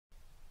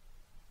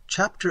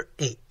Chapter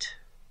 8.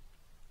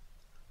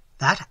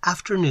 That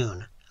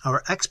afternoon,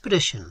 our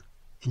expedition,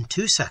 in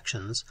 2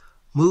 sections,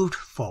 moved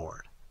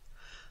forward.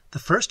 The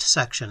first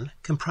section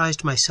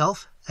comprised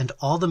myself and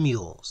all the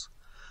mules.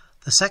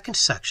 The second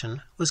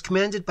section was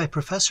commanded by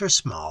Professor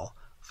Small,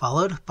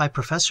 followed by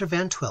Professor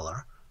Van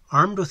Twiller,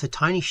 armed with a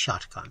tiny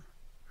shotgun.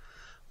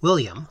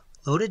 William,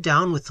 loaded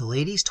down with the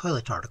ladies'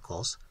 toilet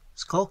articles,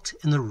 skulked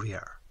in the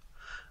rear.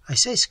 I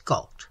say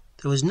skulked.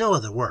 There was no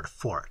other word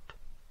for it.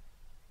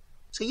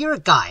 "So you're a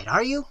guide,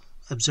 are you?"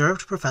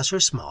 observed Professor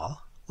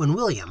Small, when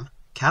William,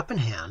 cap in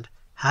hand,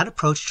 had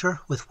approached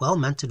her with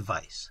well-meant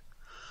advice.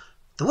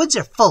 "The woods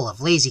are full of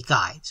lazy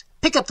guides.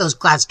 Pick up those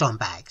Gladstone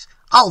bags.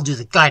 I'll do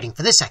the guiding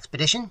for this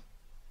expedition."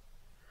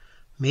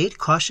 Made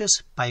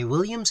cautious by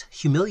William's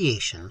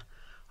humiliation,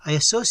 I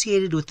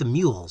associated with the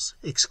mules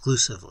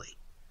exclusively.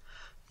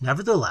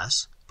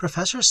 Nevertheless,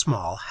 Professor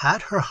Small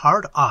had her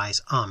hard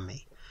eyes on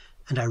me,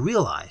 and I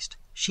realized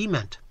she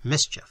meant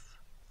mischief.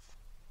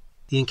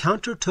 The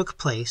encounter took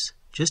place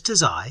just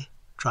as I,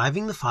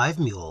 driving the 5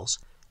 mules,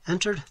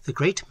 entered the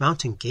great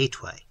mountain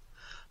gateway,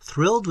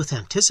 thrilled with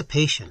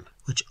anticipation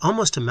which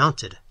almost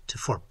amounted to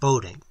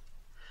foreboding.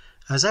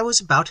 As I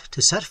was about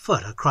to set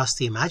foot across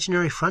the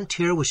imaginary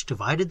frontier which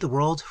divided the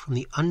world from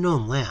the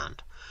unknown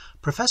land,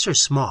 Professor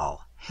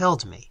Small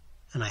hailed me,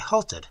 and I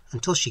halted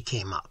until she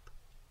came up.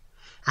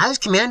 "As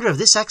commander of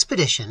this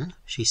expedition,"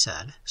 she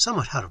said,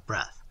 somewhat out of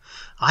breath,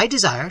 "I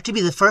desire to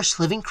be the first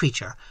living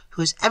creature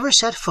who has ever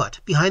set foot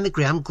behind the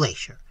Graham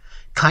Glacier.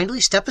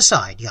 Kindly step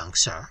aside, young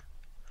sir."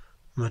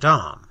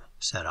 "Madame,"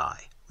 said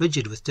I,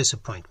 rigid with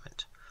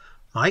disappointment,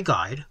 "my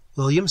guide,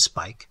 William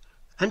Spike,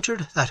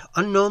 entered that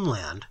unknown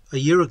land a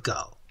year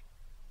ago."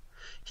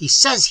 "He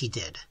says he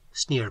did,"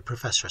 sneered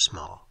Professor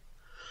Small.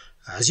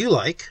 "As you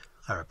like,"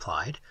 I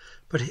replied,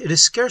 "but it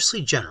is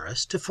scarcely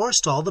generous to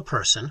forestall the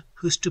person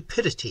whose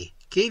stupidity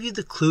gave you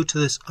the clue to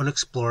this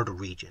unexplored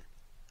region."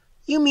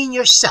 "You mean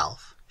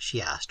yourself?"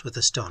 she asked with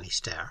a stony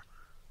stare.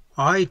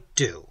 "I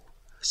do,"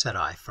 said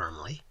I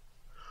firmly.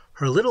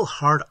 Her little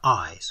hard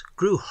eyes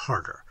grew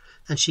harder,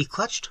 and she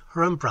clutched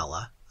her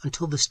umbrella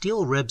until the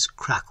steel ribs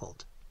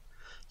crackled.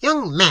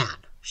 "Young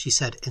man," she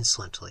said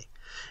insolently,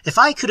 "if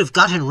I could have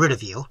gotten rid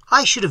of you,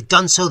 I should have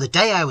done so the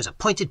day I was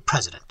appointed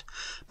president.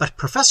 But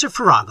Professor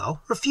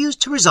Farrago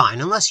refused to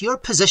resign unless your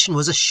position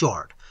was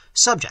assured,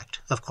 subject,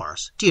 of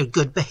course, to your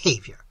good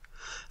behavior.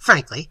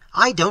 Frankly,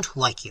 I don't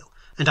like you,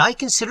 and I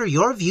consider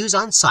your views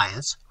on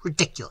science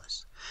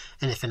ridiculous.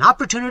 And if an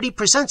opportunity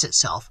presents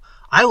itself,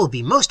 I will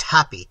be most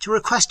happy to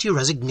request your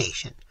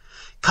resignation.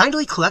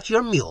 Kindly collect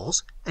your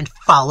mules and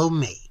follow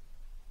me."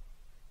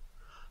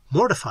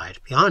 Mortified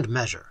beyond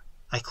measure,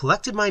 I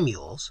collected my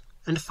mules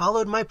and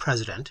followed my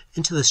president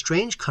into the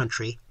strange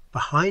country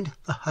behind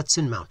the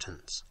Hudson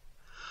Mountains.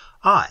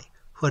 I,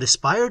 who had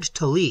aspired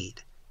to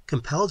lead,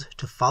 compelled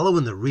to follow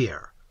in the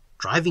rear,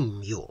 driving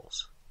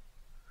mules.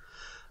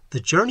 The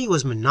journey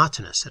was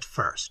monotonous at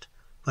first,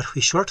 but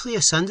we shortly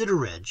ascended a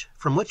ridge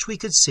from which we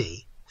could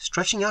see,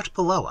 stretching out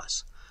below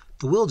us,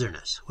 the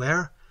wilderness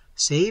where,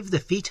 save the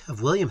feet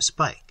of William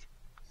Spike,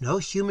 no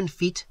human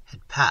feet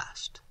had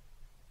passed.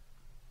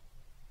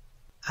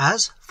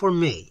 As for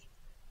me,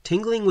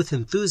 tingling with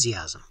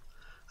enthusiasm,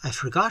 I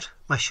forgot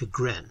my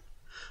chagrin.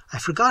 I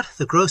forgot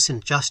the gross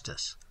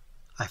injustice.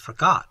 I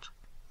forgot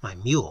my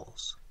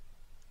mules.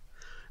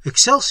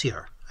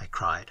 "Excelsior!" I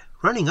cried,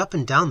 running up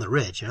and down the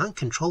ridge in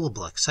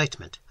uncontrollable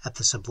excitement at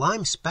the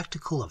sublime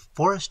spectacle of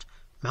forest,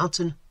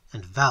 mountain,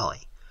 and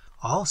valley,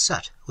 all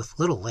set with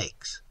little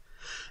lakes.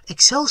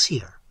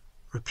 "Excelsior!"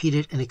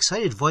 repeated an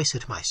excited voice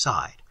at my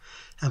side,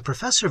 and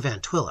Professor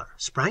Van Twiller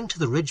sprang to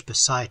the ridge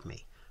beside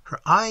me, her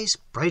eyes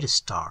bright as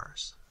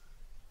stars.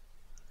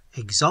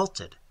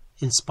 Exalted,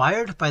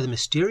 inspired by the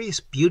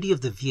mysterious beauty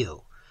of the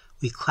view,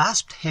 we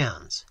clasped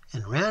hands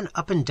and ran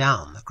up and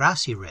down the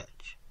grassy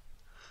ridge.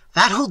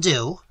 "That'll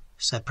do,"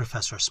 said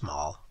Professor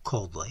Small,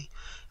 coldly,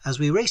 as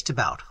we raced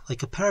about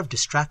like a pair of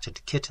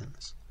distracted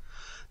kittens.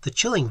 The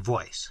chilling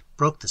voice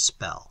broke the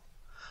spell.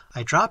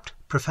 I dropped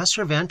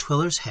Professor Van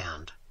Twiller's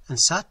hand and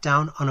sat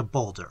down on a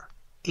boulder,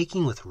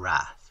 aching with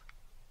wrath.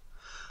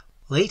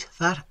 Late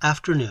that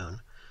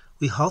afternoon,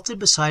 we halted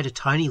beside a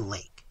tiny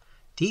lake,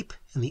 deep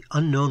in the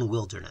unknown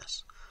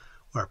wilderness,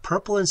 where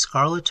purple and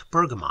scarlet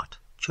bergamot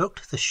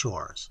choked the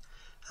shores,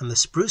 and the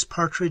spruce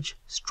partridge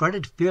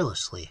strutted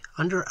fearlessly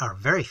under our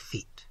very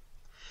feet.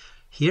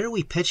 Here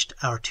we pitched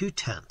our 2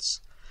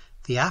 tents.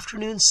 The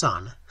afternoon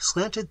sun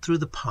slanted through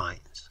the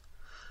pines.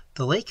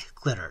 The lake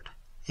glittered.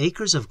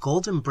 Acres of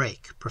golden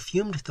brake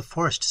perfumed the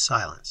forest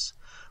silence,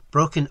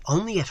 broken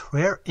only at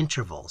rare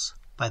intervals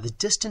by the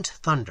distant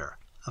thunder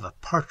of a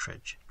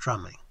partridge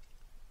drumming.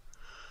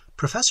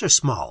 Professor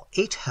Small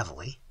ate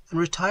heavily and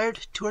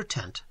retired to her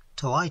tent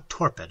to lie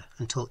torpid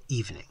until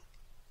evening.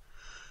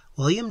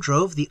 William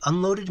drove the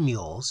unloaded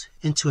mules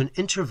into an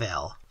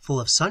intervale full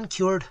of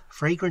sun-cured,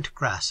 fragrant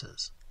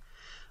grasses.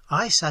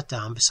 I sat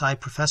down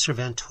beside Professor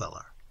Van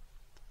Twiller.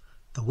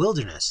 The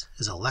wilderness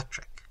is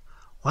electric.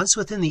 Once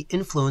within the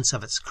influence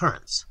of its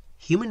currents,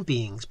 human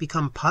beings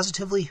become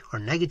positively or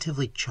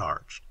negatively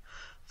charged.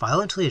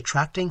 violently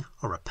attracting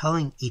or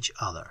repelling each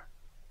other.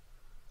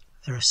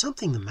 "There is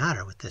something the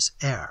matter with this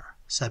air,"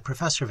 said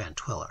Professor Van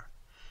Twiller.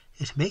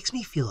 "It makes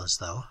me feel as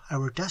though I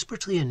were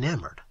desperately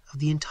enamored of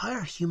the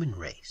entire human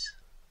race."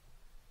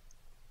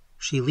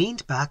 She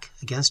leaned back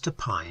against a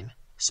pine,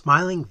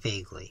 smiling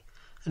vaguely,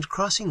 and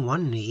crossing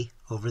one knee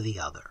over the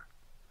other.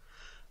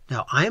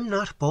 Now, I am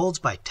not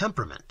bold by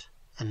temperament,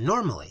 and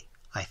normally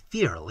I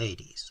fear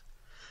ladies.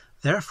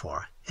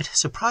 Therefore, it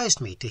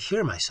surprised me to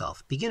hear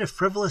myself begin a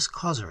frivolous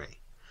causerie,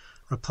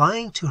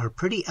 replying to her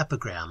pretty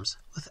epigrams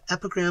with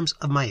epigrams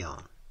of my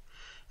own,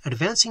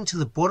 advancing to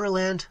the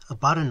borderland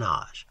of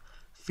badinage,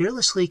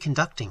 fearlessly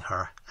conducting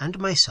her and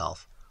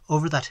myself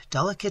over that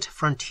delicate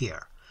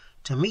frontier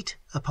to meet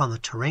upon the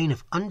terrain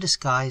of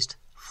undisguised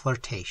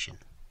flirtation.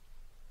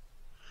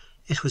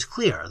 It was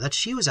clear that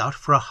she was out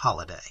for a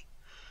holiday.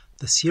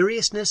 The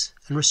seriousness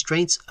and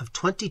restraints of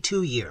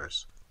 22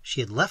 years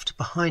she had left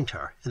behind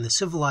her in the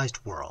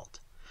civilized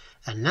world,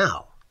 and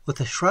now, with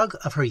a shrug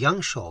of her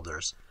young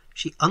shoulders,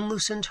 she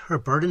unloosened her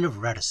burden of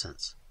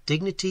reticence,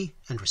 dignity,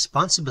 and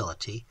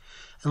responsibility,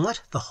 and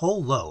let the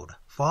whole load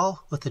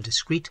fall with a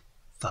discreet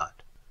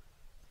thud.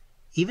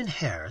 "Even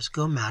hares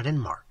go mad in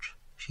March,"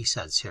 she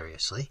said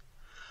seriously.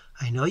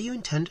 "I know you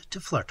intend to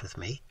flirt with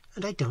me,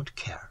 and I don't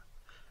care.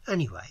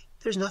 Anyway,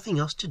 there's nothing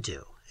else to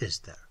do, is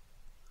there?"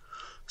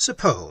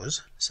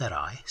 "Suppose," said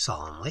I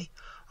solemnly,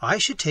 "I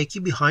should take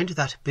you behind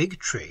that big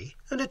tree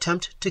and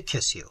attempt to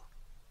kiss you."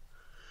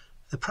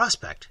 The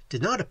prospect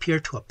did not appear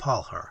to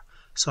appall her,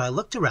 so I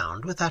looked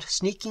around with that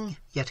sneaking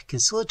yet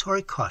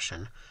conciliatory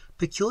caution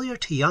peculiar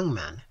to young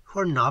men who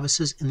are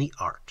novices in the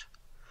art.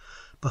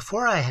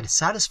 Before I had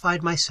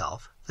satisfied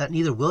myself that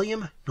neither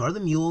William nor the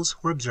mules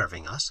were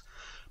observing us,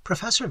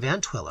 Professor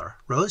Van Twiller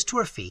rose to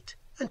her feet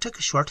and took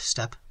a short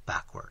step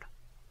backward.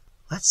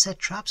 "Let's set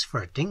traps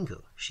for a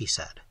dingo," she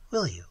said.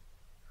 "Will you?"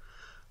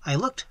 I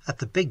looked at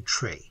the big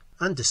tree,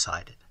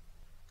 undecided.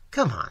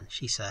 "Come on,"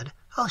 she said.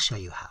 "I'll show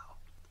you how."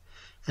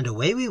 And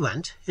away we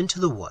went into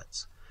the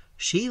woods,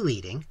 she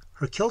leading,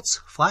 her kilts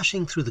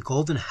flashing through the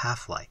golden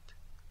half-light.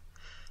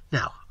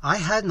 Now, I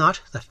had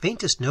not the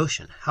faintest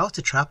notion how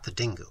to trap the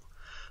dingo,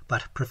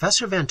 but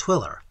Professor Van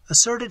Twiller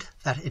asserted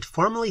that it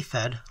formerly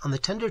fed on the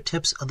tender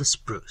tips of the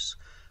spruce,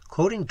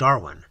 quoting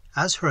Darwin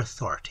as her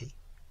authority.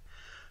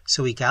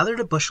 So we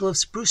gathered a bushel of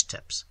spruce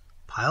tips,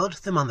 piled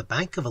them on the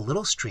bank of a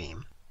little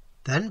stream,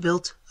 then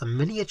built a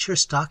miniature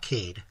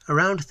stockade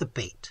around the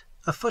bait,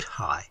 a foot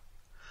high.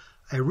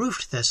 I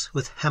roofed this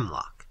with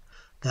hemlock,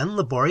 then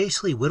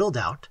laboriously whittled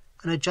out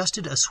and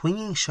adjusted a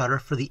swinging shutter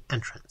for the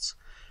entrance,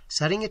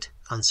 setting it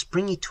on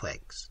springy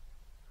twigs.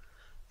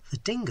 "The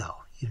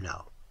dingo, you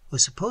know,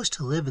 was supposed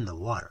to live in the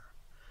water,"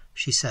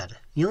 she said,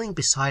 kneeling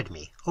beside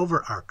me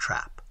over our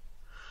trap.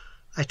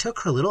 I took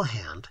her little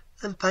hand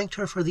and thanked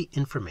her for the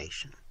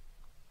information.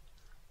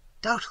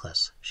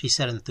 "Doubtless," she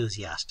said,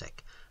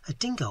 enthusiastic, "a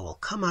dingo will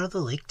come out of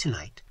the lake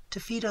tonight to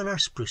feed on our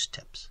spruce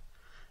tips.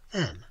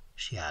 Then,"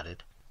 she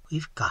added,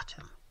 "we've got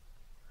him."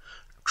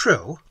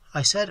 "True,"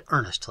 I said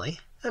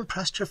earnestly, and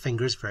pressed her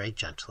fingers very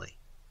gently.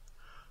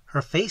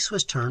 Her face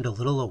was turned a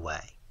little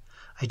away.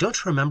 I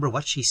don't remember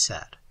what she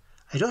said.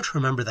 I don't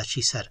remember that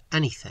she said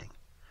anything.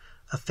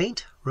 A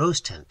faint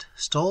rose tint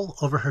stole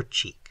over her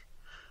cheek.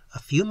 A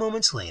few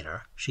moments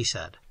later, she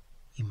said,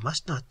 "You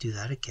must not do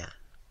that again."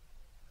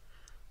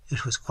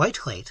 It was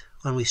quite late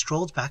when we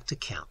strolled back to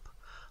camp.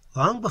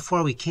 Long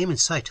before we came in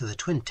sight of the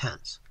twin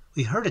tents,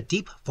 we heard a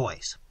deep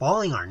voice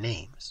bawling our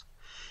names.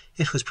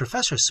 It was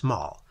Professor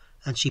Small,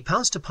 and she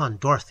pounced upon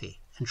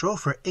Dorothy and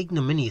drove her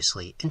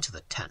ignominiously into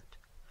the tent.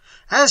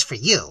 "As for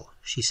you,"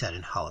 she said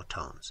in hollow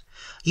tones,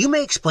 "you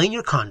may explain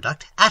your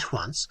conduct at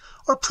once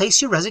or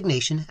place your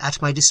resignation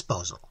at my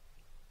disposal."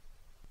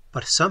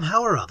 But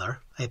somehow or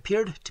other I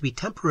appeared to be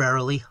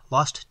temporarily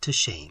lost to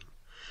shame,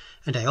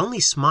 and I only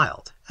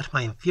smiled at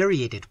my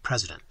infuriated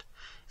president,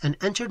 and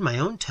entered my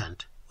own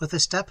tent with a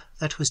step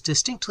that was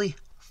distinctly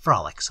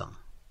frolicsome.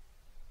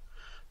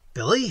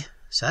 "Billy,"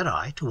 said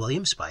I to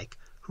William Spike,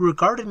 who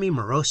regarded me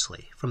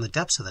morosely from the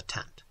depths of the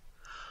tent,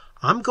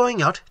 "I'm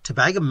going out to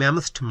bag a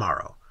mammoth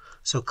tomorrow,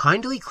 so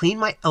kindly clean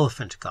my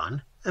elephant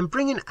gun and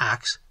bring an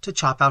axe to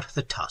chop out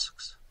the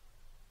tusks."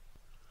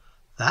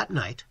 That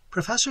night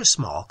Professor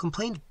Small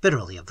complained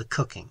bitterly of the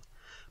cooking,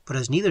 but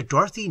as neither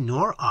Dorothy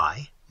nor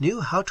I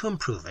knew how to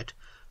improve it,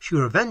 she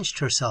revenged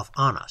herself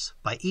on us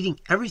by eating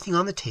everything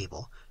on the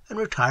table and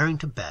retiring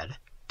to bed,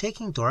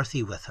 taking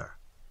Dorothy with her.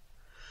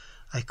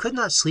 I could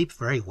not sleep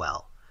very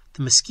well.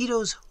 The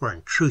mosquitoes were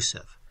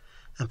intrusive,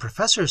 and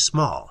Professor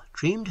Small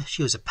dreamed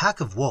she was a pack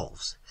of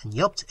wolves and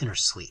yelped in her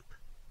sleep.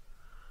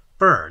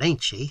 "Bird,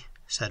 ain't she?"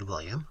 said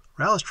William,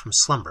 roused from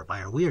slumber by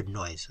her weird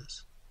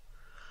noises.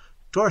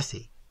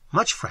 Dorothy,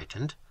 much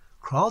frightened,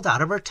 crawled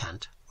out of her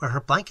tent, where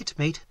her blanket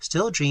mate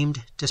still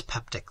dreamed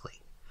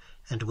dyspeptically,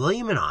 and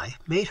William and I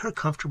made her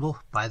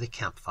comfortable by the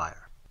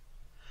campfire.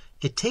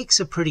 It takes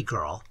a pretty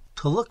girl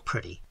to look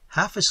pretty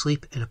half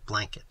asleep in a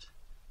blanket.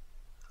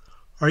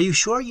 "Are you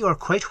sure you are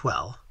quite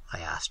well?" I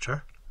asked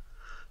her.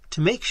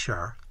 To make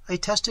sure, I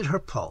tested her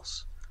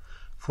pulse.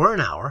 For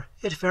an hour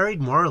it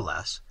varied more or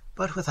less,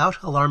 but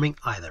without alarming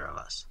either of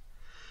us.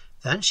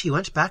 Then she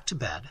went back to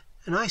bed,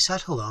 and I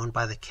sat alone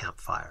by the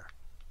campfire.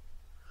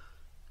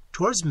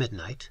 Towards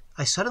midnight,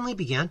 I suddenly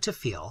began to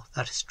feel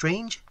that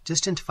strange,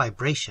 distant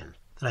vibration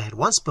that I had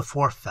once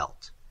before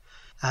felt.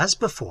 As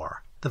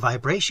before, the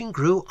vibration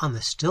grew on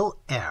the still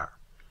air,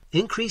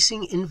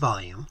 increasing in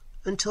volume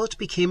until it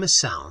became a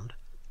sound,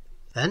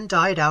 then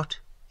died out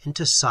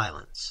into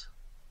silence.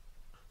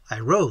 I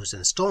rose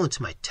and stole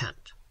into my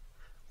tent.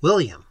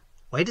 William,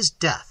 white as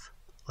death,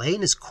 lay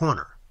in his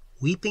corner,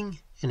 weeping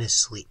in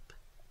his sleep.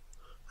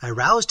 I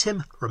roused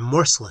him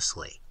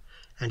remorselessly,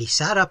 and he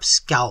sat up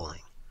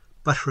scowling,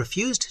 but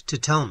refused to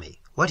tell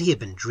me what he had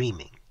been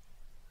dreaming.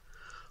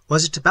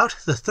 "Was it about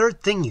the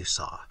third thing you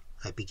saw?"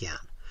 I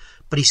began,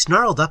 but he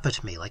snarled up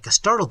at me like a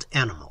startled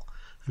animal,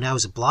 and I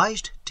was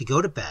obliged to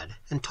go to bed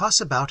and toss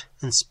about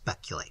and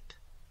speculate.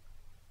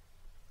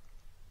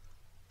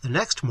 The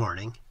next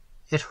morning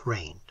it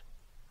rained.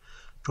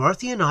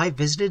 Dorothy and I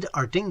visited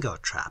our dingo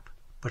trap,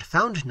 but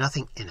found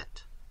nothing in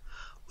it.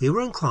 We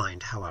were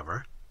inclined,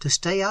 however, to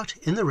stay out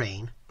in the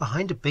rain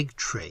behind a big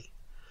tree,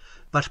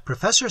 but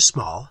Professor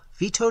Small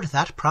vetoed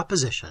that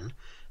proposition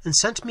and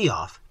sent me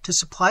off to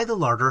supply the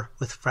larder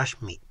with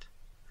fresh meat.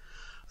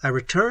 I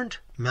returned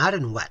mad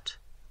and wet,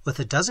 with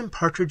a dozen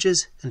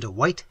partridges and a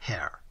white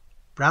hare,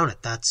 brown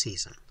at that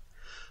season,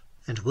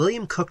 and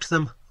William cooked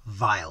them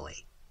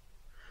vilely.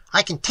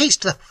 "I can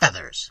taste the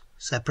feathers,"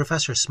 said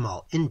Professor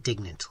Small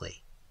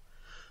indignantly.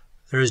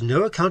 "There is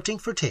no accounting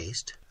for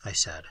taste," I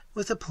said,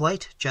 with a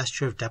polite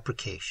gesture of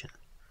deprecation.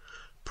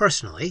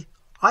 "Personally,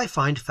 I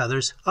find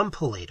feathers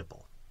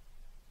unpalatable."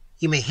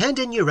 "You may hand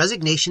in your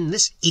resignation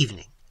this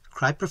evening,"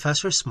 cried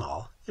Professor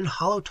Small in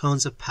hollow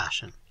tones of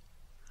passion.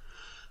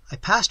 I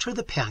passed her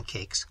the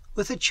pancakes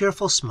with a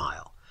cheerful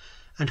smile,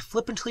 and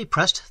flippantly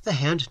pressed the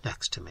hand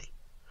next to me.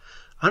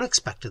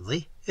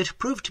 Unexpectedly, it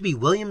proved to be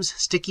William's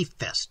sticky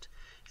fist,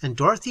 and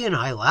Dorothy and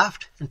I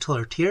laughed until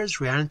her tears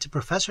ran into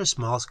Professor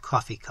Small's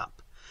coffee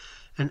cup,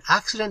 an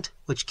accident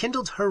which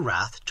kindled her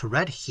wrath to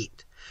red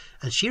heat,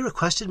 and she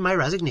requested my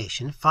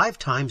resignation 5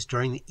 times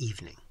during the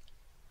evening.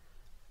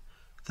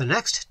 The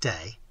next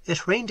day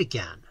it rained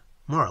again,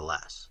 more or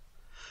less.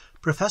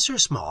 Professor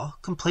Small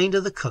complained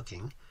of the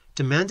cooking,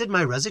 demanded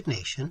my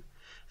resignation,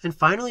 and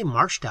finally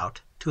marched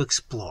out to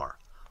explore,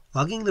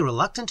 lugging the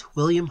reluctant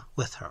William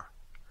with her.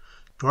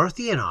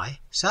 Dorothy and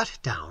I sat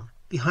down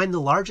behind the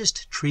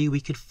largest tree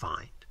we could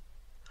find.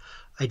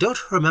 I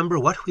don't remember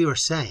what we were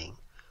saying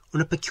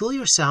when a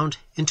peculiar sound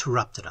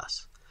interrupted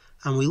us,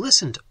 and we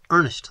listened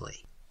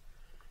earnestly.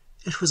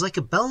 It was like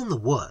a bell in the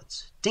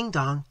woods,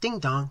 ding-dong,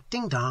 ding-dong,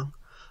 ding-dong,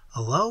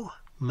 a low,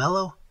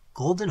 mellow,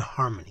 golden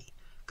harmony,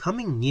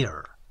 coming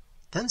nearer,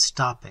 then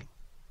stopping.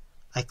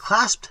 I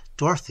clasped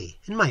Dorothy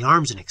in my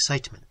arms in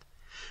excitement.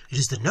 "It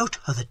is the note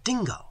of the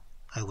dingo,"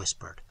 I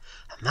whispered,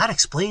 "and that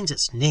explains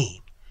its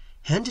name,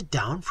 handed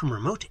down from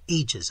remote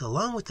ages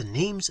along with the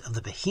names of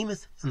the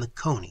behemoth and the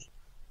coney.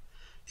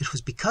 It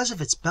was because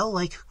of its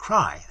bell-like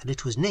cry that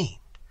it was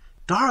named.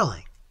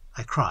 Darling,"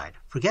 I cried,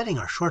 forgetting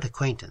our short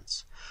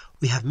acquaintance,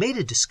 "we have made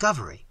a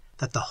discovery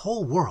that the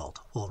whole world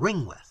will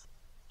ring with."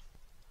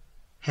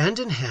 Hand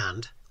in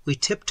hand, we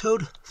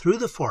tiptoed through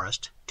the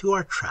forest to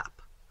our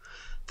trap.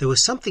 There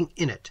was something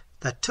in it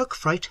that took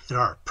fright at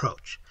our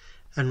approach,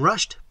 and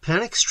rushed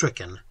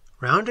panic-stricken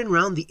round and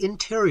round the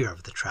interior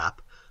of the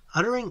trap,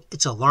 uttering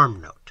its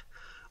alarm note,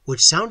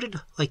 which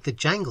sounded like the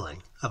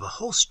jangling of a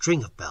whole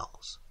string of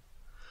bells.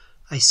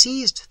 I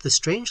seized the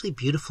strangely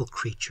beautiful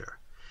creature.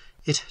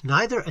 It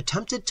neither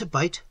attempted to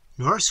bite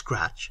nor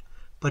scratch,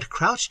 but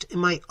crouched in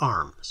my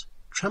arms,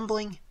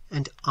 trembling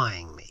and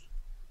eyeing me.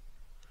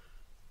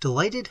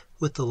 Delighted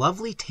with the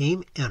lovely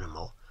tame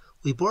animal,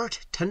 we bore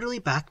it tenderly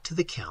back to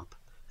the camp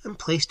and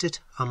placed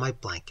it on my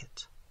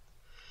blanket.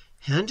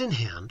 Hand in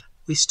hand,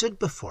 we stood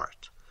before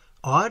it,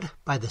 awed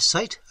by the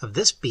sight of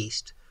this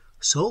beast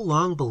so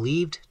long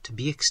believed to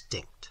be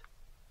extinct.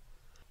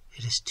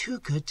 "It is too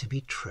good to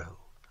be true,"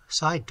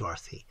 sighed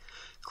Dorothy,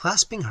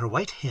 clasping her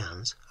white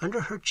hands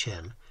under her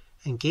chin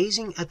and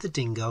gazing at the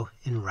dingo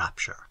in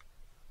rapture.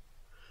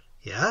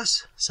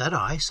 "Yes," said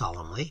I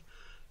solemnly,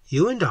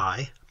 "you and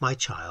I, my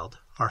child,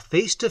 are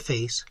face to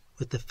face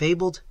with the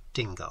fabled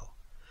dingo,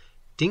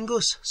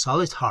 Dingus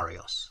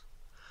solitarius.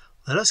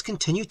 Let us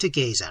continue to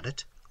gaze at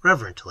it,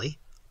 reverently,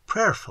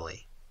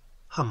 prayerfully,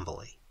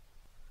 humbly."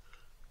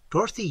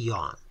 Dorothy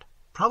yawned,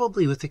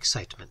 probably with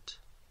excitement.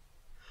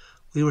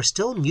 We were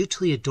still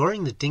mutely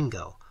adoring the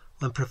dingo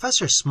when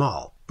Professor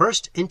Small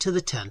burst into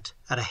the tent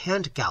at a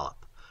hand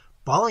gallop,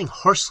 bawling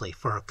hoarsely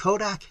for her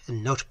kodak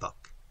and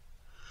notebook.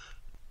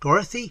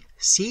 Dorothy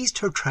seized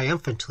her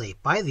triumphantly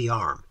by the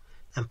arm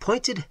and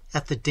pointed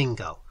at the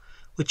dingo,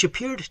 which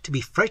appeared to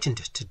be frightened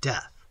to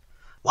death.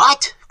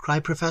 "What?"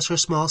 cried Professor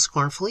Small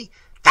scornfully.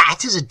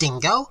 "That is a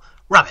dingo?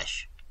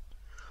 Rubbish!"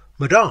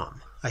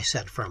 "Madame," I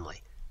said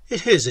firmly,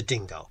 "it is a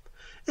dingo.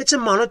 It's a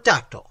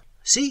monodactyl.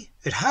 See,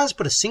 it has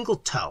but a single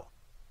toe."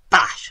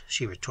 "Bosh!"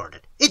 she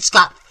retorted. "It's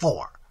got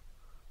 4.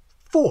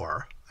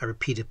 "4?" I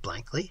repeated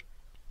blankly.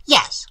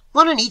 "Yes,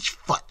 1 on each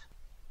foot."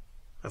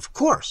 "Of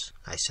course,"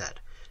 I said.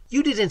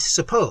 You didn't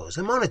suppose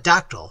a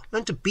monodactyl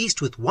meant a beast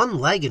with one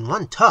leg and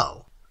one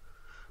toe.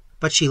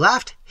 But she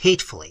laughed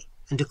hatefully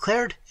and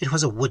declared it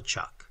was a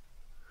woodchuck.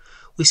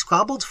 We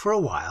squabbled for a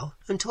while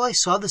until I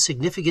saw the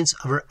significance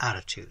of her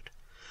attitude.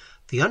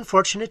 The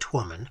unfortunate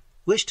woman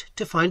wished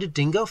to find a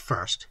dingo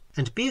first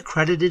and be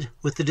accredited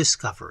with the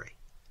discovery.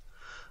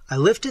 I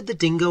lifted the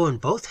dingo in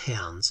both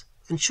hands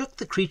and shook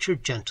the creature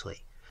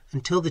gently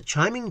until the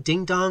chiming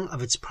ding-dong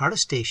of its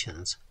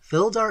protestations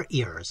filled our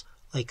ears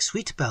like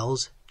sweet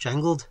bells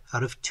jangled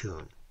out of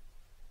tune.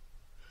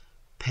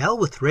 Pale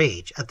with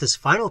rage at this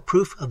final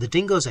proof of the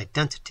dingo's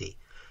identity,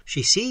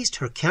 she seized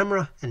her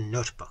camera and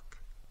notebook.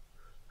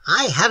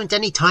 "I haven't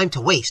any time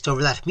to waste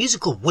over that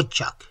musical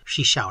woodchuck,"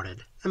 she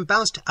shouted, and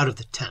bounced out of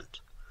the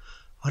tent.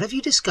 "What have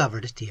you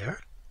discovered,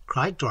 dear?"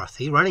 cried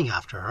Dorothy, running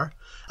after her.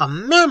 "A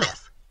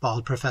mammoth!"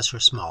 bawled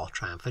Professor Small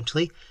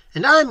triumphantly,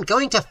 "and I'm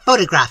going to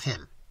photograph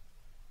him."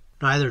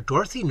 Neither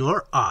Dorothy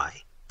nor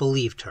I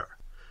believed her.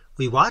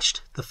 We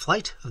watched the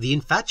flight of the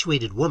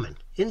infatuated woman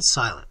in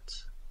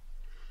silence.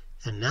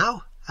 And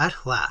now,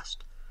 at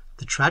last,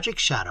 the tragic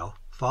shadow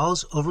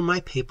falls over my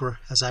paper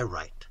as I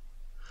write.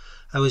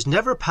 I was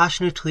never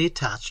passionately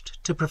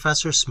attached to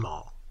Professor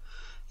Small,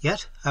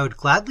 yet I would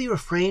gladly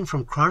refrain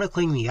from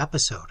chronicling the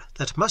episode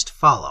that must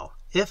follow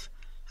if,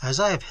 as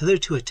I have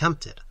hitherto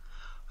attempted,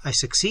 I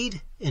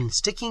succeed in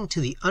sticking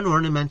to the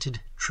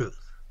unornamented truth.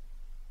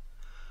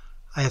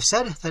 I have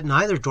said that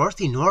neither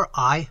Dorothy nor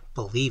I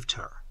believed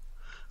her.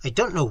 I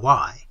don't know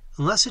why,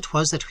 unless it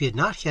was that we had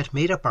not yet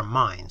made up our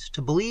minds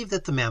to believe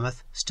that the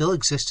mammoth still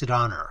existed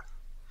on Earth.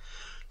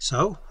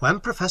 So, when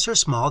Professor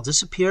Small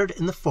disappeared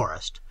in the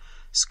forest,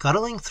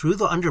 scuttling through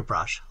the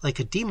underbrush like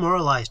a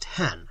demoralized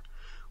hen,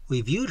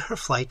 we viewed her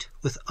flight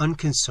with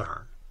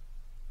unconcern.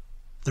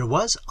 There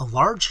was a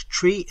large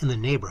tree in the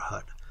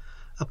neighborhood,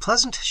 a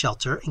pleasant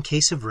shelter in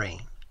case of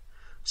rain,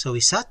 so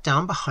we sat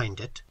down behind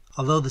it,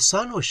 although the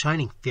sun was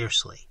shining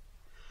fiercely.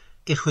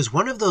 It was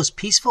one of those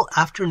peaceful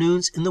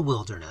afternoons in the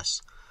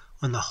wilderness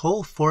when the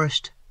whole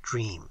forest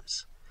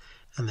dreams,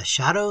 and the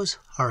shadows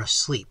are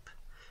asleep,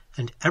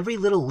 and every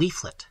little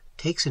leaflet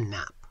takes a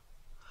nap.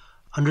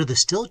 Under the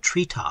still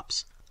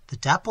treetops, the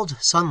dappled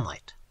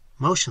sunlight,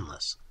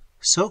 motionless,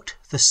 soaked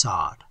the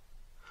sod.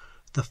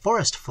 The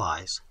forest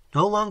flies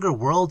no longer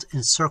whirled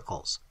in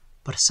circles,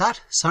 but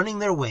sat sunning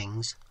their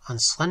wings on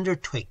slender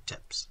twig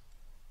tips.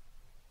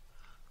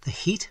 The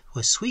heat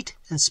was sweet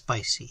and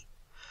spicy.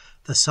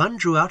 The sun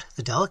drew out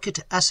the delicate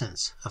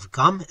essence of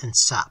gum and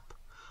sap,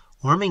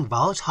 warming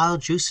volatile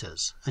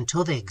juices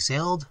until they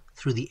exhaled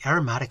through the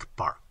aromatic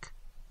bark.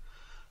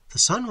 The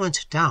sun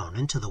went down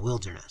into the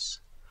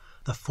wilderness.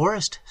 The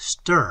forest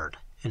stirred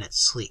in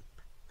its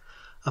sleep.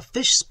 A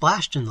fish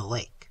splashed in the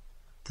lake.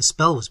 The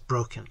spell was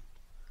broken.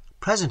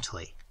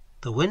 Presently,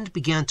 the wind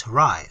began to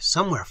rise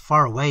somewhere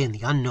far away in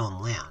the unknown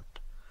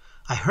land.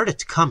 I heard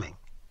it coming,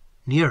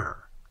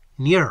 nearer,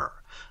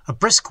 nearer, a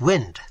brisk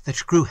wind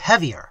that grew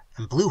heavier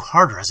and blew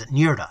harder as it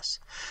neared us,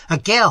 a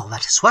gale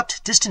that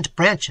swept distant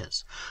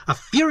branches, a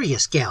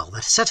furious gale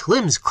that set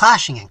limbs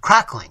clashing and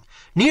crackling,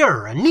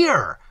 nearer and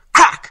nearer,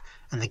 crack,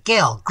 and the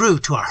gale grew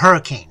to a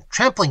hurricane,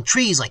 trampling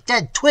trees like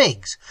dead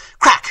twigs.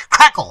 Crack,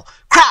 crackle,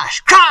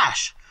 crash,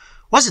 crash!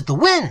 Was it the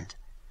wind?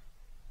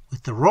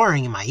 With the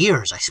roaring in my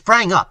ears, I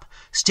sprang up,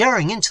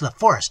 staring into the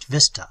forest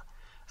vista,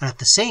 and at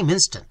the same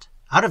instant,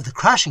 out of the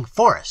crashing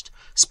forest,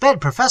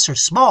 sped Professor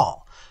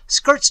Small,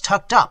 skirts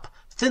tucked up,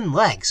 thin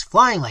legs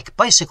flying like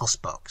bicycle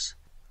spokes.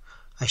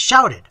 I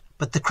shouted,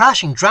 but the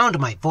crashing drowned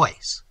my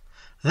voice.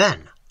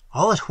 Then,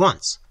 all at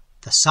once,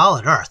 the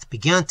solid earth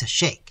began to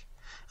shake,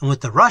 and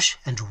with the rush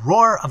and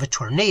roar of a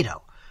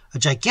tornado, a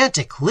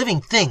gigantic living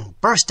thing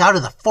burst out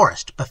of the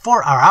forest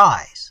before our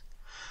eyes.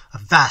 A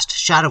vast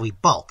shadowy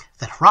bulk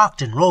that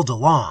rocked and rolled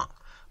along,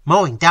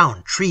 mowing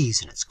down trees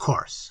in its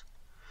course.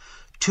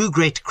 2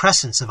 great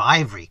crescents of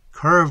ivory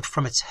curved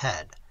from its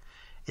head.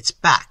 Its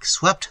back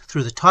swept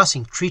through the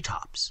tossing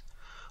treetops.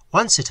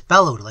 Once it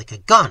bellowed like a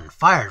gun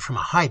fired from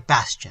a high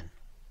bastion.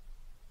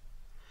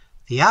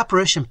 The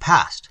apparition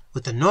passed,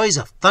 with the noise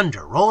of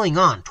thunder rolling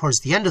on towards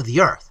the end of the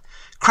earth.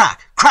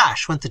 Crack,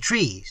 crash went the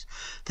trees.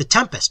 The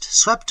tempest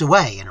swept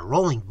away in a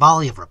rolling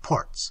volley of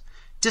reports,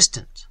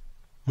 distant,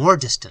 more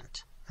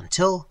distant,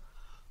 until,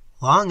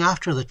 long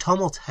after the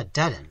tumult had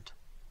deadened,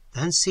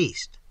 then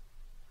ceased,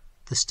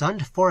 the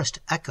stunned forest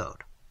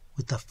echoed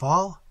with the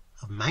fall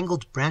of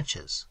mangled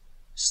branches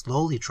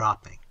slowly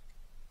dropping.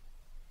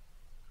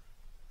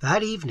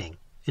 That evening,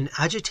 an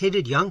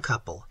agitated young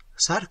couple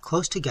sat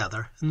close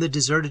together in the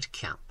deserted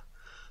camp,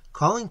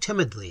 calling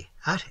timidly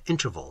at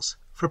intervals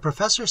for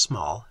Professor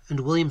Small and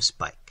William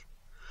Spike.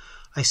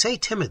 I say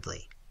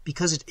timidly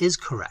because it is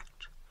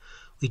correct.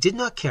 We did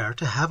not care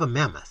to have a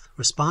mammoth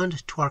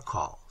respond to our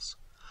calls.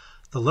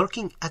 The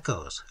lurking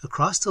echoes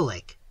across the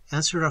lake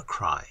answered our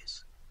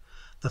cries.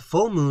 The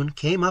full moon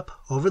came up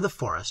over the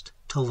forest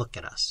to look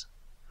at us.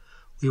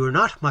 We were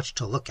not much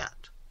to look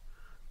at.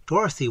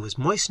 Dorothy was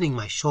moistening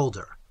my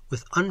shoulder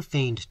with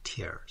unfeigned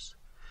tears,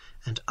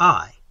 and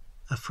I,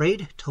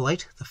 afraid to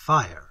light the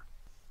fire,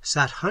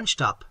 sat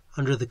hunched up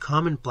under the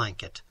common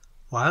blanket,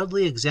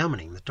 wildly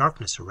examining the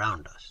darkness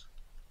around us.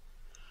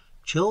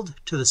 Chilled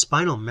to the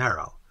spinal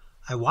marrow,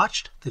 I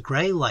watched the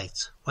gray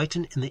lights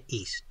whiten in the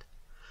east.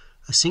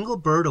 A single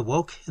bird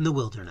awoke in the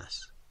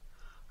wilderness.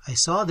 I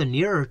saw the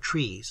nearer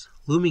trees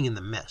looming in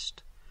the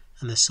mist,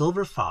 and the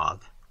silver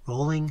fog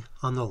rolling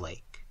on the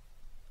lake.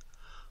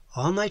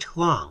 All night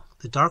long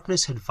the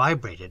darkness had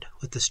vibrated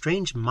with the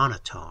strange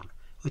monotone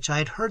which I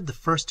had heard the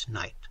first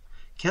night,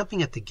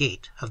 camping at the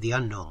gate of the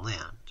unknown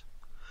land.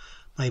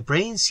 My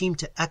brain seemed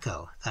to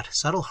echo that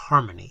subtle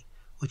harmony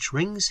which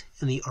rings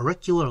in the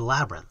auricular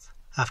labyrinth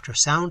after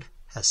sound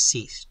has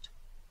ceased.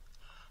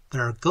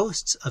 There are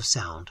ghosts of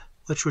sound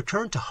which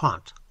return to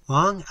haunt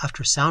long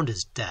after sound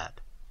is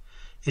dead.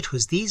 It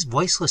was these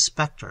voiceless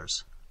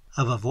spectres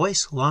of a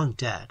voice long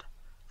dead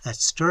that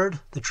stirred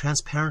the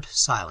transparent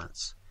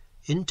silence,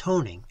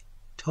 intoning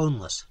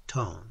toneless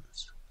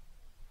tones.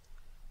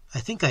 I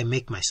think I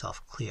make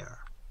myself clear.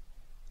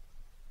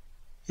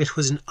 It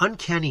was an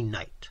uncanny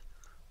night.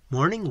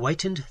 Morning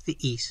whitened the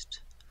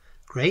east.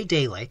 Gray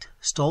daylight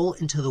stole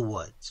into the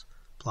woods,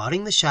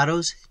 blotting the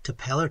shadows to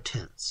paler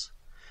tints.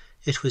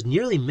 It was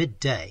nearly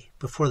midday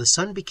before the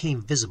sun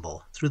became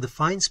visible through the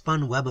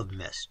fine-spun web of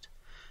mist,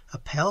 a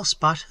pale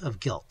spot of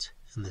guilt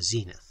in the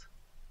zenith.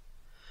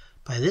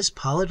 By this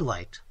pallid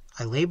light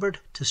I labored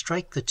to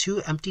strike the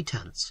 2 empty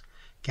tents,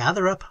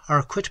 gather up our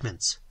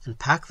equipments, and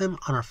pack them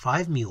on our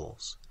 5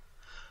 mules.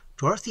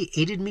 Dorothy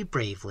aided me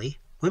bravely,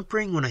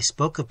 whimpering when I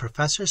spoke of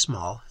Professor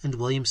Small and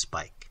William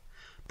Spike,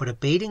 but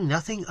abating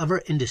nothing of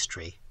her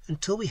industry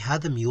until we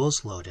had the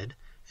mules loaded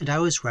and I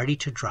was ready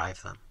to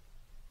drive them.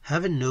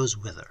 Heaven knows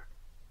whither.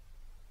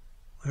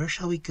 "Where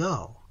shall we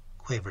go?"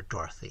 quavered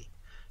Dorothy,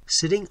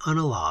 sitting on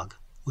a log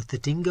with the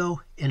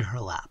dingo in her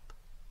lap.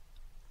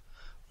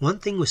 One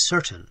thing was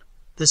certain,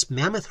 this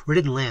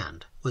mammoth-ridden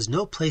land was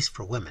no place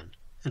for women,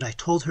 and I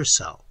told her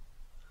so.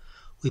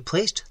 We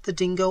placed the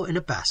dingo in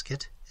a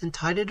basket and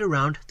tied it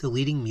around the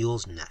leading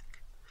mule's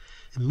neck.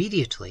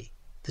 Immediately,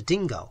 the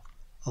dingo,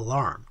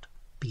 alarmed,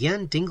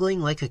 began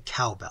dingling like a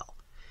cowbell.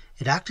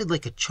 It acted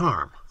like a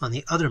charm on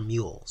the other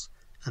mules,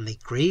 and they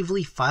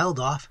gravely filed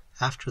off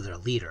after their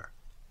leader,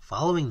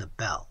 following the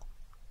bell.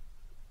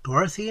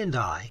 Dorothy and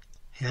I,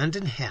 hand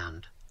in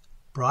hand,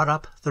 brought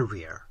up the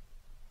rear.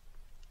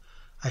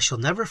 I shall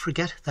never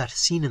forget that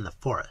scene in the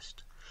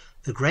forest,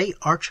 the gray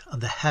arch of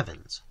the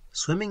heavens,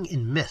 swimming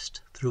in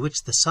mist through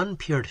which the sun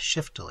peered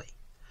shiftily,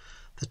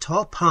 the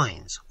tall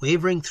pines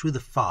wavering through the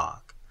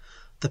fog,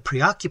 the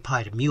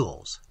preoccupied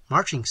mules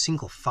marching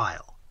single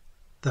file,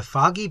 the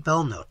foggy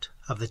bell note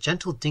of the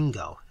gentle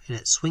dingo in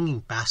its swinging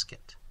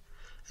basket,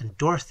 and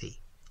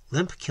Dorothy,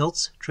 limp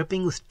kilts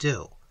dripping with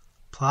dew,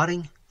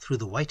 plodding through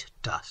the white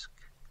dusk.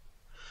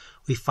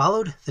 We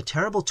followed the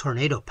terrible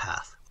tornado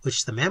path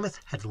which the mammoth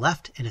had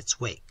left in its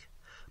wake,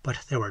 but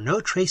there were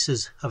no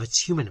traces of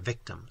its human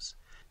victims,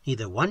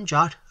 neither one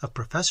jot of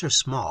Professor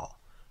Small,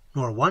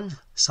 nor one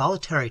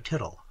solitary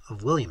tittle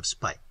of William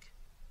Spike.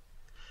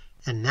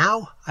 And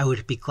now I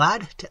would be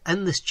glad to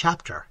end this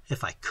chapter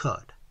if I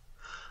could.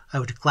 I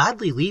would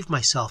gladly leave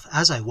myself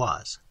as I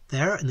was,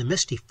 there in the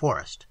misty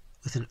forest,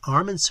 with an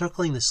arm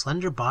encircling the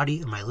slender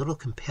body of my little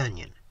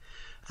companion,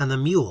 and the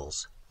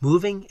mules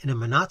moving in a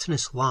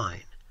monotonous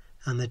line,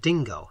 and the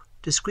dingo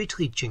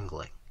discreetly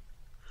jingling.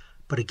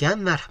 But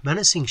again that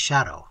menacing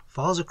shadow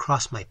falls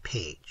across my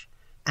page,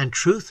 and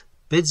truth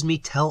bids me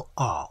tell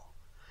all,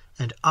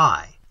 and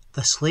I,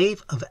 the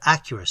slave of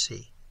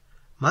accuracy,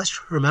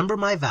 must remember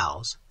my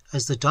vows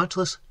as the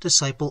dauntless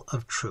disciple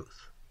of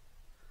truth.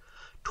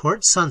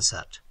 Towards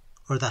sunset,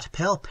 or that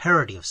pale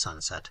parody of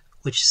sunset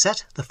which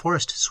set the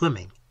forest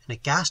swimming in a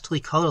ghastly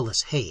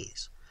colorless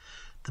haze,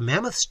 the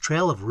mammoth's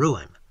trail of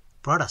ruin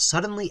brought us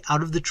suddenly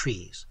out of the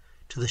trees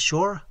to the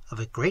shore of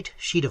a great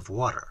sheet of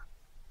water.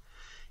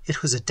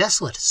 It was a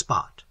desolate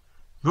spot.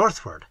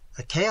 Northward,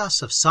 a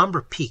chaos of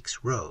somber peaks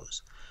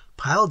rose,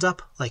 piled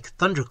up like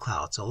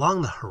thunderclouds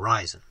along the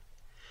horizon.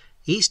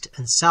 East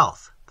and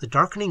south, the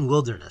darkening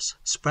wilderness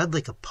spread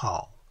like a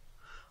pall.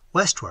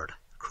 Westward,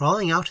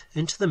 crawling out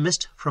into the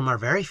mist from our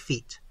very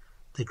feet,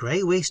 the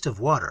gray waste of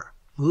water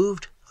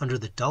moved under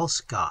the dull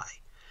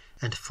sky,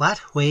 and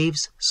flat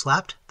waves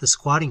slapped the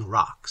squatting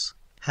rocks,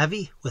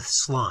 heavy with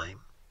slime.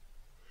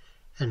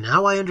 And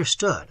now I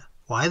understood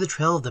why the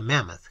trail of the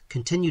mammoth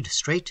continued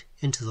straight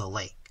into the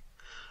lake,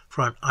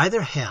 for on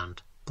either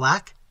hand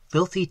black,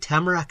 filthy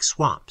tamarack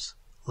swamps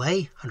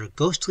lay under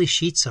ghostly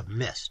sheets of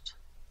mist.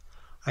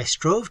 I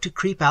strove to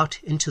creep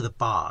out into the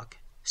bog,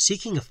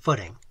 seeking a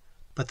footing,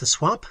 but the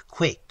swamp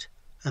quaked,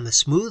 and the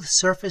smooth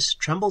surface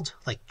trembled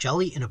like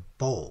jelly in a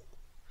bowl.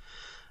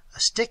 A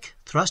stick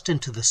thrust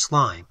into the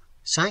slime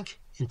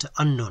sank into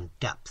unknown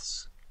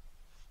depths.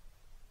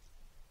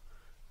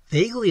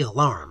 Vaguely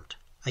alarmed,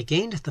 I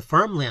gained the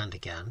firm land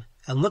again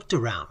and looked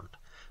around,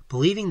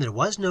 believing there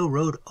was no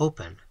road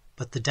open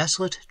but the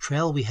desolate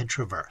trail we had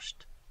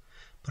traversed.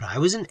 But I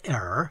was in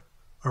error.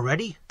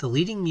 Already the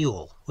leading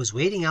mule was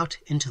wading out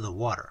into the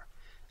water,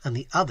 and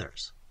the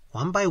others,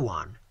 one by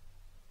one,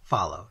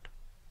 followed.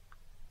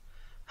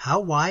 How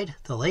wide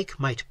the lake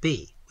might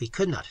be we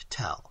could not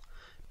tell,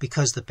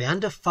 because the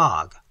band of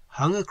fog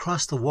hung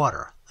across the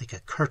water like a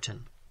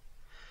curtain.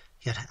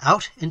 Yet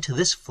out into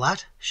this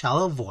flat,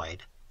 shallow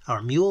void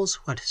our mules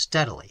went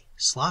steadily,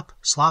 slop,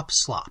 slop,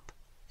 slop,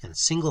 in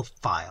single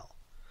file.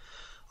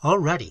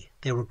 Already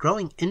they were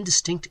growing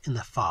indistinct in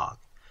the fog,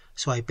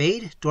 so I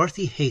bade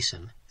Dorothy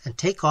hasten and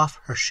take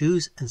off her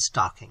shoes and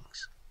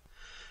stockings.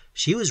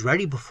 She was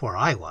ready before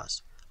I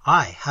was,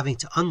 I having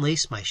to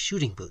unlace my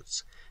shooting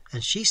boots,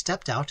 and she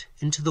stepped out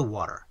into the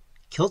water,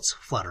 kilts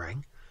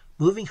fluttering,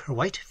 moving her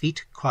white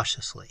feet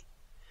cautiously.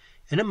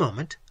 In a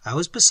moment I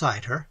was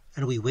beside her,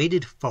 and we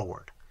waded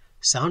forward,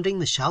 sounding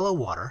the shallow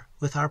water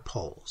with our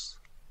poles.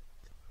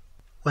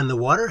 When the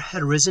water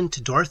had risen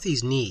to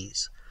Dorothy's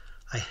knees,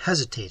 I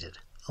hesitated,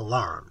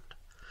 alarmed.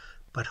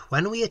 But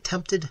when we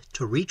attempted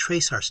to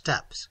retrace our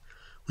steps,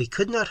 we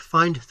could not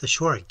find the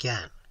shore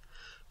again,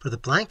 for the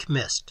blank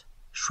mist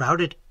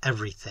shrouded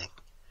everything,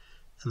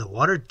 and the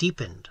water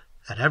deepened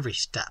at every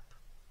step.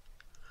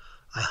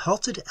 I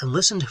halted and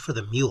listened for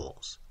the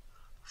mules.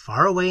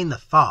 Far away in the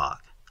fog,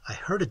 I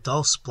heard a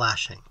dull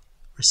splashing,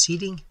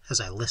 receding as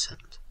I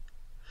listened.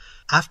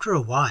 After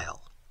a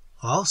while,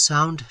 all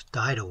sound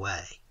died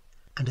away,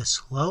 and a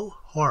slow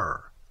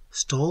horror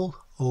stole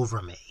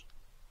over me.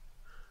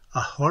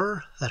 A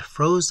horror that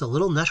froze the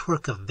little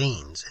network of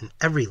veins in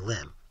every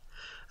limb.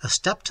 A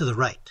step to the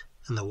right,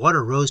 and the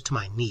water rose to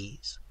my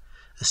knees.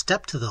 A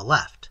step to the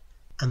left,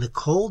 and the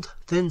cold,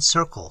 thin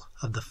circle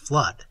of the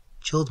flood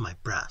chilled my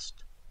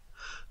breast.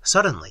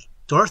 Suddenly,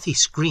 Dorothy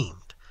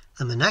screamed,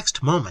 and the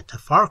next moment a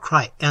far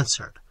cry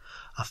answered,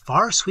 a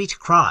far sweet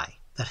cry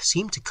that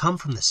seemed to come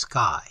from the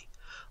sky,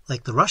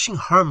 like the rushing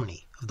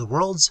harmony of the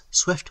world's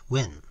swift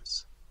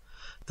winds.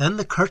 Then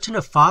the curtain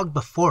of fog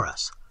before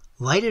us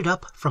lighted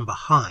up from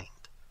behind.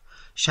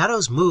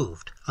 Shadows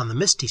moved on the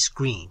misty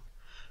screen,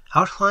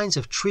 outlines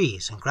of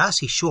trees and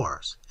grassy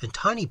shores, and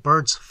tiny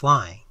birds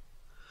flying.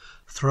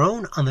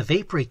 Thrown on the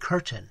vapory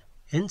curtain,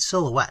 in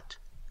silhouette,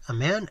 a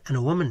man and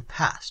a woman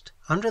passed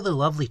under the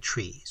lovely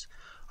trees,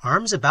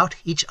 arms about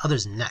each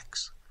other's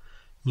necks.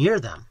 Near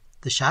them,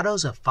 the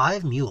shadows of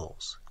 5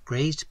 mules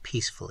grazed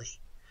peacefully.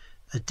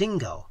 A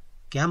dingo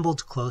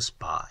gamboled close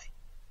by.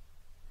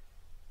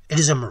 "It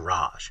is a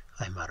mirage,"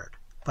 I muttered,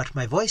 but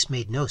my voice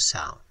made no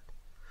sound.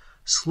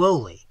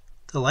 Slowly,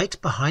 the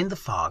light behind the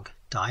fog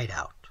died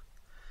out.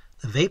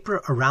 The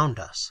vapor around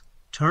us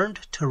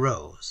turned to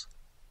rose,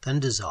 then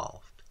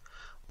dissolved,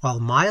 while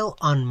mile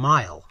on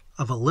mile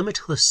of a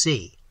limitless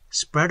sea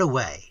spread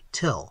away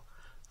till,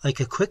 like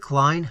a quick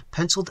line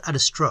penciled at a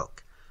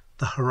stroke,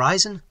 the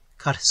horizon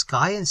cut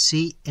sky and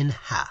sea in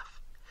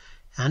half,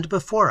 and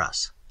before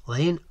us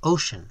lay an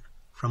ocean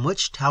from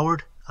which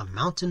towered a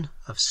mountain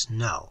of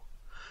snow,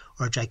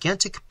 or a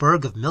gigantic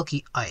berg of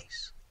milky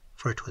ice,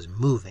 for it was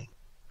moving.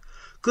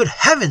 "Good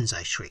heavens!"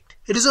 I shrieked.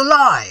 "It is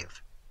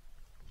alive!"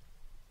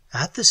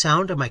 At the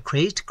sound of my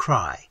crazed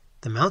cry,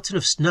 the mountain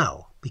of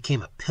snow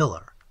became a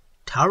pillar,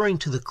 towering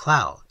to the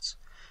clouds,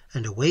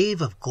 and a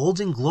wave of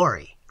golden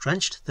glory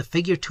drenched the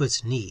figure to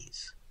its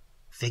knees.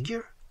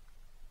 Figure?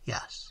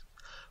 Yes,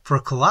 for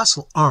a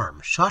colossal arm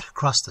shot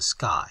across the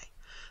sky,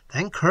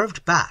 then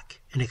curved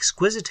back in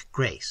exquisite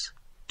grace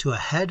to a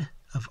head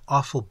of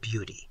awful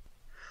beauty.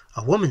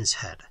 A woman's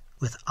head,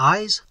 with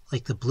eyes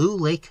like the blue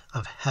lake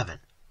of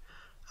heaven.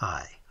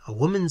 Aye, a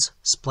woman's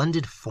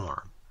splendid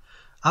form,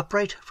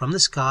 upright from the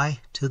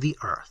sky to the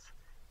earth,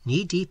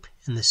 knee-deep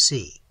in the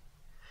sea.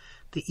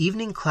 The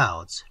evening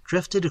clouds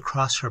drifted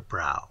across her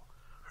brow.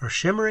 Her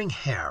shimmering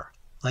hair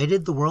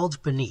lighted the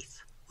world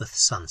beneath with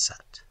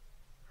sunset.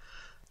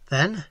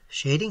 Then,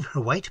 shading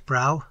her white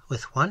brow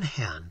with one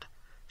hand,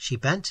 she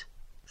bent,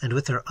 and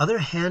with her other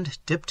hand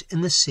dipped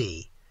in the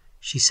sea,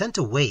 she sent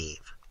a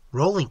wave,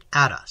 rolling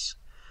at us.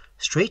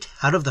 Straight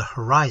out of the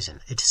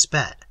horizon it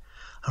sped,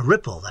 a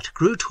ripple that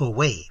grew to a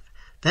wave,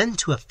 then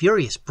to a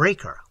furious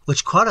breaker,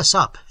 which caught us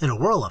up in a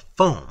whirl of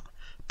foam,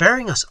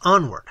 bearing us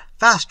onward,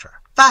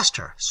 faster,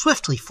 faster,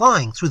 swiftly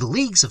flying through the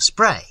leagues of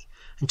spray,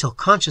 until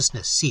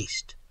consciousness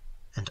ceased,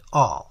 and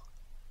all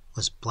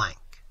was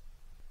blank.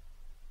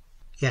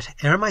 Yet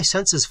ere my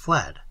senses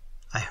fled,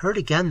 I heard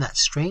again that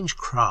strange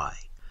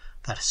cry,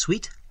 that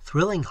sweet,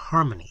 thrilling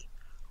harmony,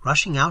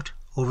 rushing out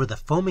over the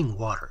foaming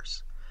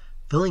waters,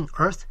 filling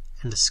earth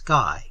and the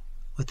sky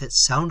with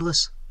its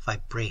soundless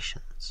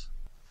vibrations.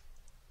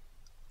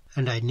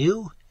 And I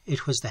knew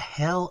it was the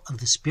hail of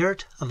the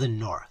spirit of the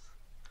north,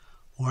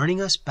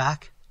 warning us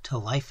back to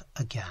life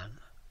again.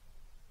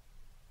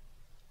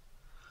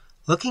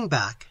 Looking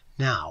back,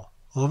 now,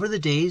 over the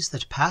days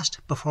that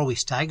passed before we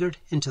staggered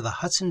into the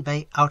Hudson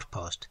Bay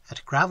outpost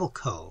at Gravel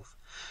Cove,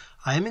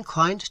 I am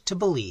inclined to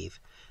believe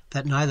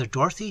that neither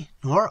Dorothy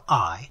nor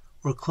I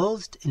were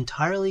clothed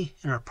entirely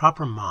in our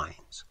proper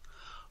minds,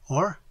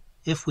 or,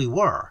 if we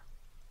were,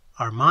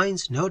 our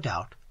minds, no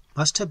doubt,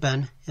 must have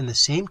been in the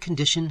same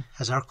condition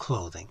as our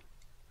clothing.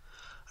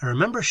 I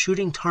remember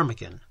shooting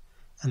ptarmigan,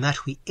 and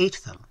that we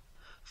ate them.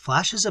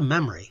 Flashes of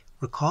memory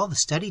recall the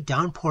steady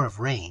downpour of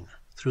rain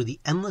through the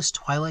endless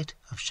twilight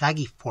of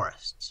shaggy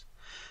forests,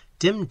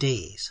 dim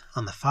days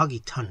on the foggy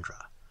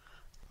tundra,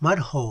 mud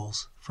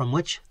holes from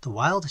which the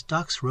wild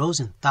ducks rose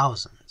in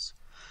thousands,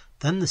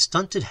 then the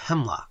stunted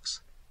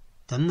hemlocks,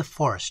 then the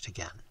forest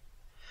again.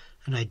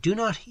 And I do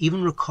not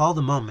even recall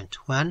the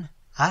moment when,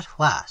 at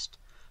last,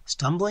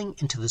 stumbling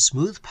into the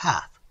smooth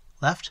path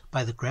left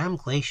by the Graham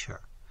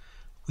Glacier,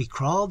 we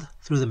crawled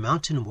through the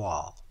mountain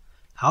wall,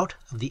 out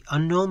of the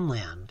unknown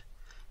land,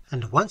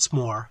 and once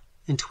more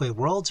into a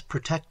world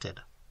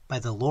protected by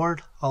the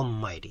Lord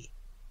Almighty.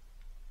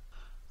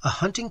 A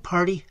hunting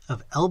party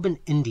of Elban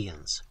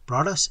Indians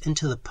brought us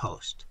into the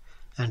post,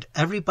 and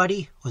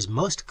everybody was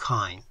most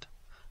kind.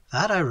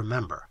 That I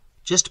remember,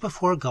 just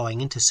before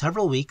going into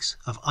several weeks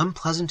of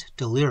unpleasant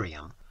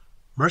delirium,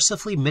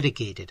 mercifully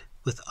mitigated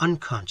with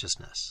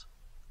unconsciousness.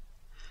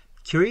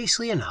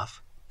 Curiously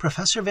enough,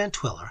 Professor Van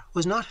Twiller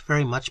was not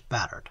very much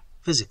battered,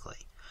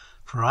 physically,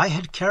 for I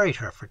had carried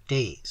her for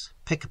days,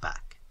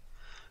 pick-a-back.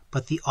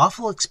 But the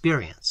awful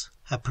experience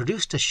had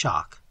produced a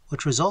shock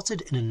which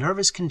resulted in a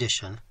nervous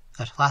condition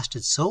that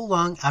lasted so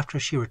long after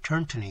she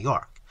returned to New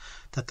York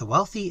that the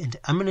wealthy and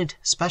eminent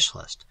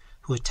specialist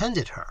who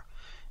attended her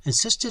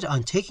insisted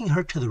on taking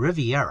her to the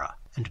Riviera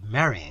and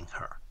marrying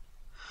her.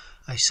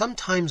 I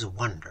sometimes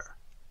wonder.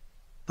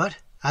 But,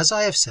 as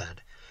I have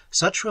said,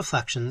 such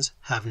reflections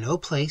have no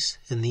place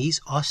in these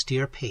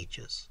austere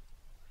pages.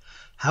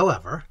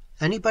 However,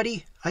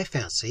 anybody, I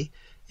fancy,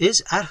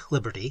 is at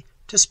liberty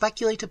to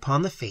speculate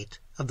upon the fate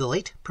of the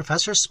late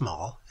Professor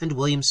Small and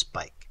William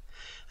Spike,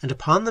 and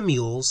upon the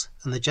mules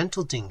and the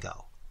gentle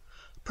dingo.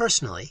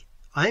 Personally,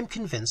 I am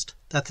convinced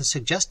that the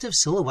suggestive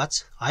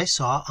silhouettes I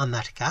saw on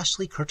that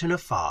ghastly curtain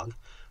of fog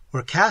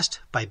were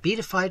cast by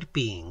beatified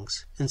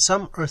beings in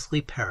some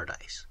earthly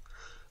paradise,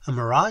 a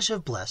mirage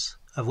of bliss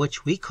of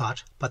which we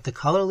caught but the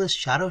colorless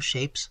shadow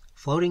shapes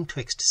floating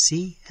twixt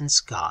sea and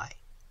sky.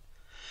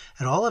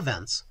 At all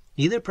events,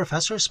 neither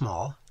Professor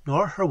Small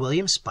nor her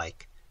William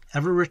Spike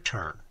ever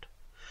returned.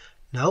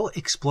 No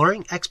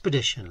exploring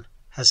expedition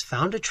has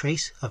found a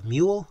trace of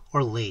mule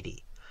or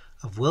lady,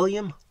 of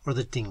William or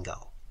the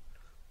dingo.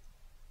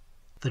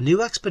 The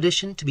new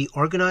expedition to be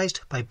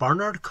organized by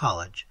Barnard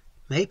College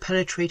may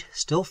penetrate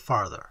still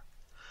farther.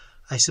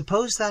 I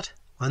suppose that,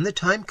 when the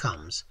time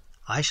comes,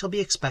 I shall be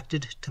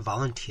expected to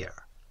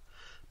volunteer.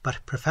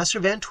 But Professor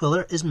Van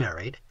Twiller is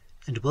married,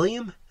 and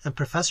William and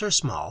Professor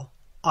Small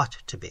ought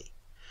to be.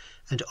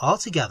 And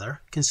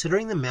altogether,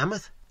 considering the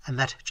mammoth and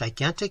that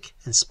gigantic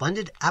and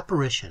splendid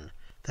apparition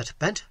that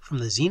bent from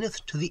the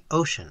zenith to the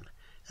ocean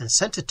and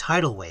sent a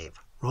tidal wave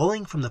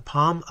rolling from the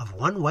palm of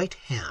one white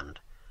hand,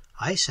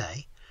 I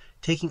say,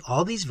 taking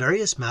all these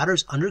various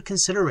matters under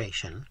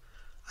consideration,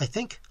 I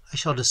think I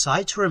shall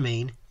decide to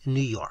remain in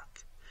New York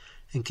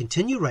and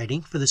continue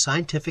writing for the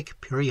scientific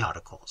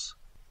periodicals.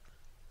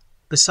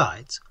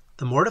 Besides,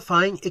 the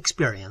mortifying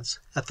experience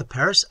at the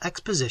Paris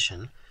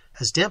Exposition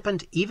has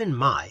dampened even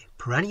my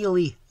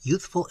perennially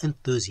youthful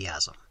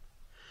enthusiasm.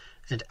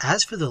 And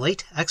as for the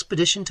late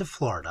expedition to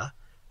Florida,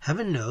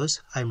 heaven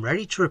knows I am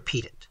ready to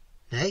repeat it.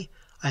 Nay,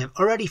 I am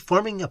already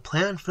forming a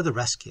plan for the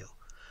rescue.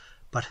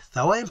 But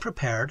though I am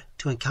prepared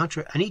to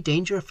encounter any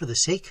danger for the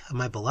sake of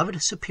my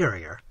beloved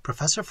superior,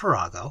 Professor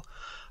Farrago,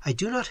 I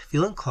do not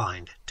feel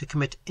inclined to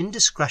commit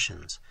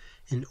indiscretions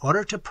in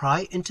order to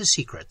pry into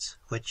secrets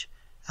which,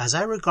 as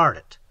I regard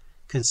it,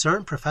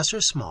 concern Professor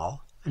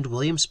Small and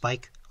William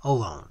Spike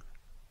alone.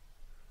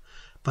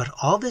 But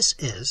all this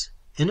is,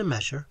 in a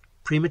measure,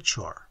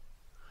 premature.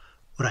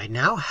 What I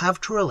now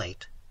have to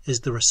relate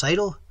is the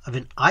recital of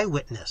an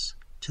eyewitness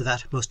to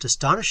that most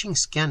astonishing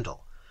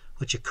scandal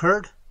which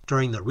occurred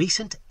during the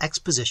recent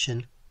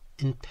exposition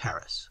in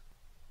Paris.